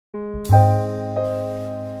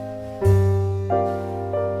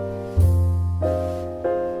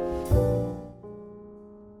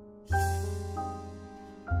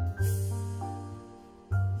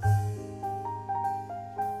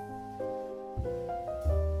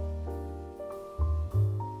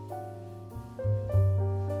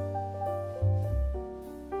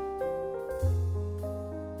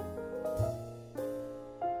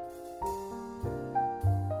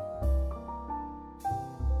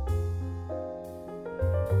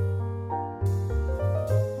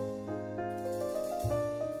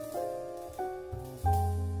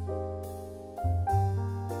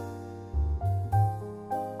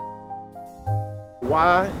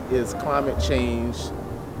Why is climate change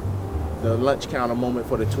the lunch counter moment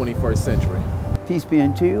for the 21st century? Peace be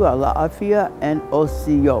unto you, Allah Afia and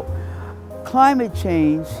Osio. Climate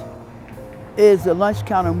change is the lunch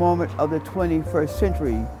counter moment of the 21st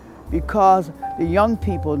century because the young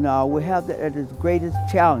people now will have that as its greatest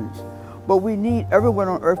challenge. But we need everyone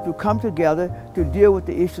on earth to come together to deal with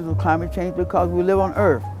the issues of climate change because we live on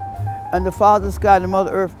earth. And the Father Sky and the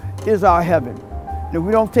Mother Earth is our heaven. And if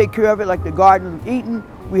we don't take care of it like the Garden of Eden,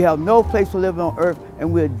 we have no place to live on earth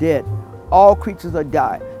and we're dead. All creatures are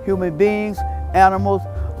die. Human beings, animals,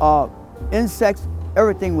 insects,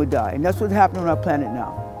 everything will die. And that's what's happening on our planet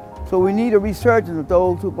now. So we need a resurgence of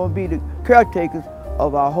those who are going to be the caretakers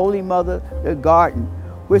of our Holy Mother, the garden,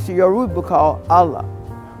 which the Yoruba call Allah,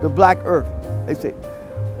 the black earth. They say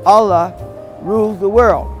Allah rules the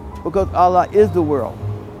world because Allah is the world.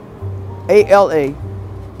 A-L-A,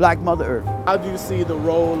 Black Mother Earth. How do you see the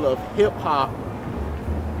role of hip-hop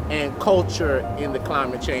and culture in the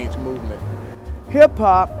climate change movement?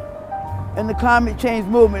 Hip-hop and the climate change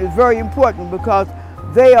movement is very important because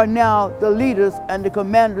they are now the leaders and the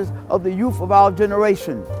commanders of the youth of our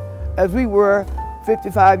generation, as we were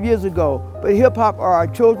 55 years ago. But hip-hop are our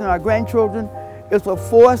children, our grandchildren. It's a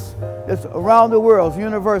force that's around the world, it's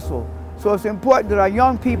universal. So it's important that our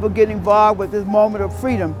young people get involved with this moment of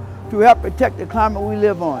freedom to help protect the climate we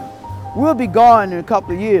live on. We'll be gone in a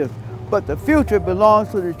couple of years, but the future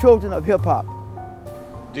belongs to the children of hip-hop.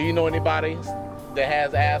 Do you know anybody that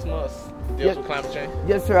has asthma or deals with climate change?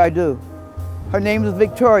 Yes, sir, I do. Her name is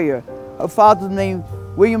Victoria. Her father's name,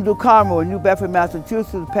 William DuCarmo in New Bedford,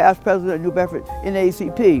 Massachusetts, past president of New Bedford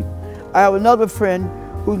NAACP. I have another friend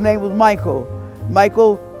whose name was Michael.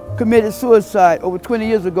 Michael committed suicide over 20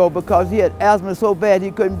 years ago because he had asthma so bad he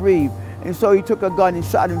couldn't breathe. And so he took a gun and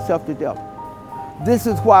shot himself to death. This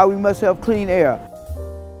is why we must have clean air.